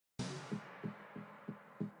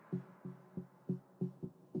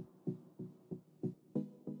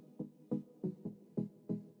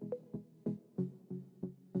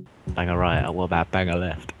Banger right, and what about banger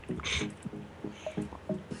left?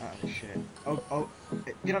 Oh shit. Oh.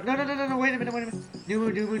 Get up. No, wait a minute. New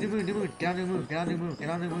moon. Get on new moon. Get on new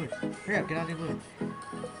moon. Hurry up, get on new moon.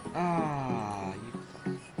 Ah,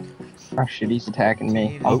 you Oh shit, he's attacking me.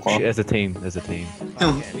 Team. I'm Oh close. shit, there's a team. There's a team. fuck it.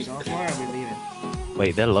 Are we going for it or are we leaving?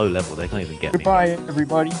 Wait, they're low level. They can't even get me. Goodbye,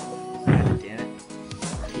 everybody. God damn it.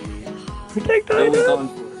 Protect Where are we us. going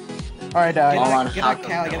for? Alright, Get Hold on, that how Cali,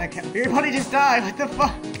 come? get that Cali. Everybody just died. What the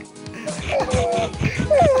fuck?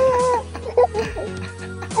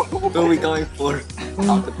 Where are we going for?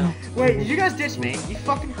 Wait, did you guys ditch me? You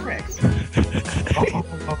fucking pricks. You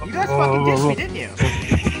guys fucking ditched me, didn't you?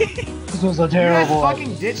 This was a You guys terrible one.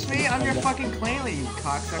 fucking ditched me? I'm your fucking clan leader, you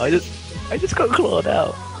cocksucker. I just got clawed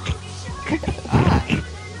out. Ah.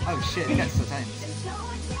 Oh shit, you got so tight.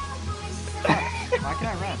 Fuck. Why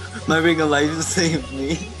can't I run? My ring of life saved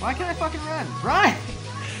me. Why can't I fucking run? Run!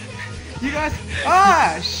 You guys.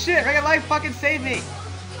 Ah! Shit! Ring of Life fucking saved me!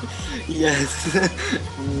 Yes.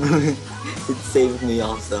 It saved me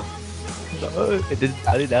also. No, I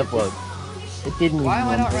didn't have one. It didn't Why am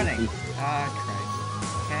I even not run. running? Ah,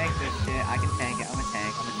 Christ. Tank this shit. I can tank it. I'm a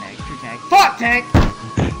tank. True tank. Fuck tank!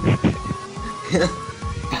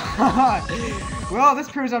 Fuck! Well, this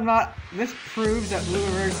proves I'm not. This proves that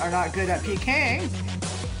Bluebirds are not good at PKing.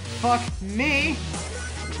 Fuck me!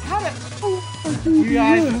 How the. You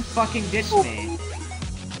guys fucking ditched me.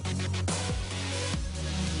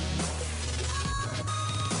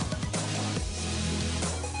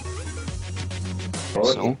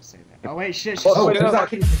 So? Oh wait, shit. Oh, there's that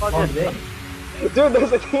kid. Dude,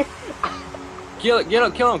 there's a kid. Kill him.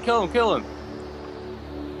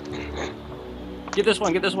 Get this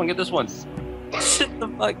one. Sit the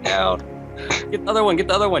fuck down. Get the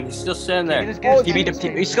other one. He's still standing there. He's still.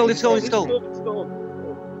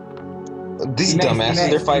 These dumbasses,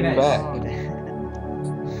 they're fighting back.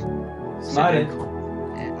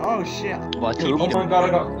 Oh shit. Well, Oh my god, I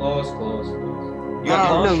got close. You got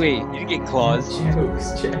claws? No way, you didn't get claws.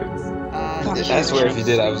 Jokes. I swear if you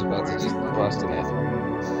did, I was about to just bust it.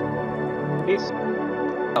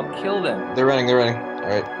 I'll kill them. They're running.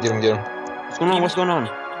 Alright, get him. What's going on?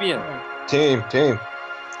 Be in. Team.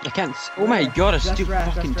 I can't. Oh my god, a stupid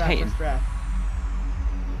fucking Titan.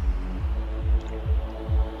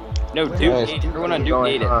 No, Duke Nice. ate it. Everyone on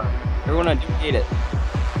Duke ate it.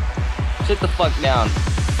 Sit the fuck down.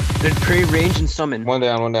 Then pre-range and summon. One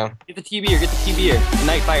down. Get the TB'er. The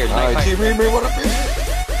night fires. Alright, team, what up, man?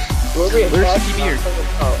 Where's the TB'er?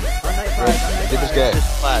 Get this guy.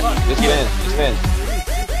 Just flash. Just Vin.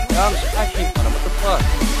 I'm splashing on him. What the fuck?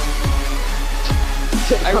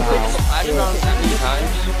 I replaced the flash on him that many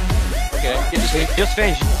times. Okay, get this guy. Just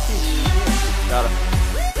finish. Got him.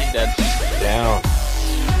 He's dead. Down.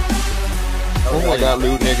 I got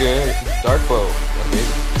loot, nigga. Dark bow.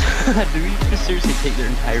 Do we just seriously take their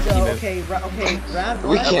entire team out? Okay, round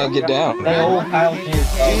We can't get down. They all piled in.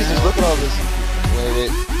 Jesus, look at all this.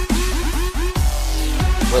 Wait.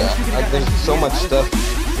 I think so much stuff.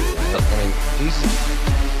 I mean, Jesus.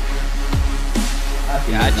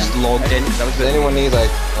 Yeah, I just logged in. Does anyone need like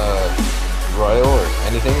royal or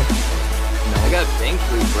anything? I got bank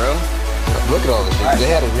loot, bro. Look at all this shit. They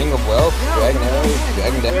had a ring of wealth, dragon arrows,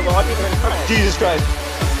 dragon death. Jesus Christ!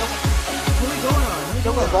 What are we going on?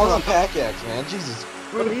 Don't let balls on packaxe, man. Jesus.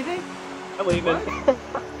 We're leaving? I'm leaving.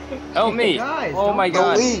 Help me. Guys, Oh my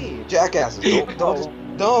god. Don't leave, jackasses.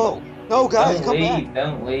 No, guys, come back.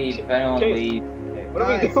 Don't leave. Don't leave. What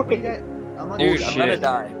are we doing? I'm on Dude, the- I'm gonna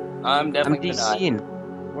die. I'm definitely I'm gonna die.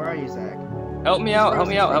 DCing. Where are you, Zach? Help me out.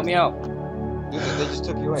 Dude, they just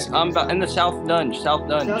took you away. I'm in the south dunge. South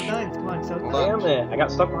 9, come on, South 9. Damn it! I got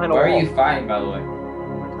stuck behind a Where wall. are you fighting, by the way?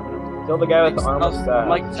 Kill the guy with the armor I'm staff.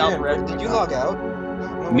 like south Kieran, red. did you log out?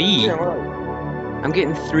 No, Me? Kieran, where are you? I'm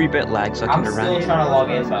getting 3-bit lag, so I I'm can still run. trying to log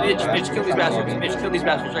in, by the way. Bitch, kill these bastards. Bitch, kill these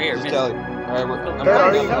bastards right here. Just Bitch. tell you. Alright, I'm Where are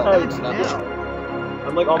already you out. guys? I'm not listening.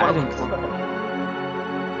 I'm like all my. I don't-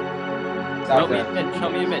 Help me, Mitch.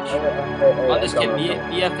 Help me, Mitch. On this kid,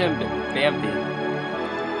 BFM Vampy.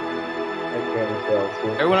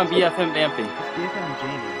 Everyone on BFM Vampy. It's BFM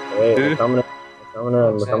Jamie. Wait, Who? we're coming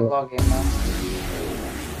in. Log in now.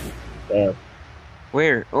 Damn.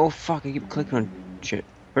 Where? Oh fuck, I keep clicking on shit.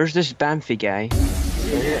 Where's this Bamfy guy?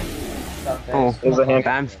 Oh, There's a hand.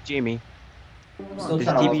 Bamf Jamie. Still Is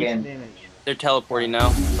trying to log DB in. Damage. They're teleporting now.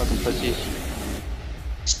 Fucking pussies.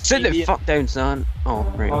 Sit the fuck down, son. Oh,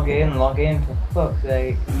 right. Log in, for fuck's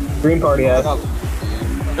sake. Green party hat.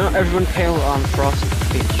 No, everyone pale on Frost,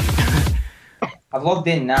 bitch. I've logged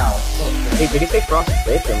in now. Hey, did he say frost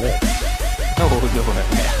bitch or me? Oh, no,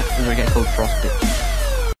 I'm gonna get called Frost, bitch.